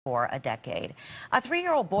for a decade. A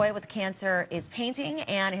 3-year-old boy with cancer is painting,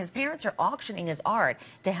 and his parents are auctioning his art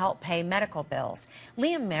to help pay medical bills.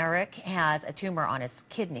 Liam Merrick has a tumor on his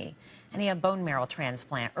kidney, and he had a bone marrow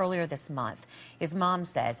transplant earlier this month. His mom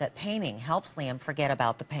says that painting helps Liam forget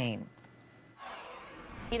about the pain.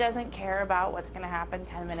 He doesn't care about what's going to happen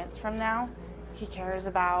 10 minutes from now. He cares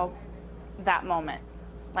about that moment,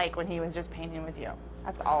 like when he was just painting with you.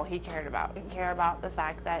 That's all he cared about. He didn't care about the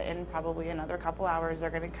fact that in probably another couple hours they're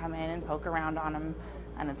going to come in and poke around on him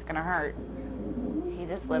and it's going to hurt. He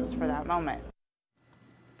just lives for that moment.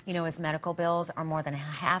 You know, his medical bills are more than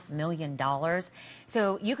 $500,000.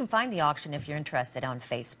 So you can find the auction if you're interested on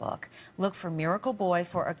Facebook. Look for Miracle Boy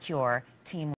for a Cure Team.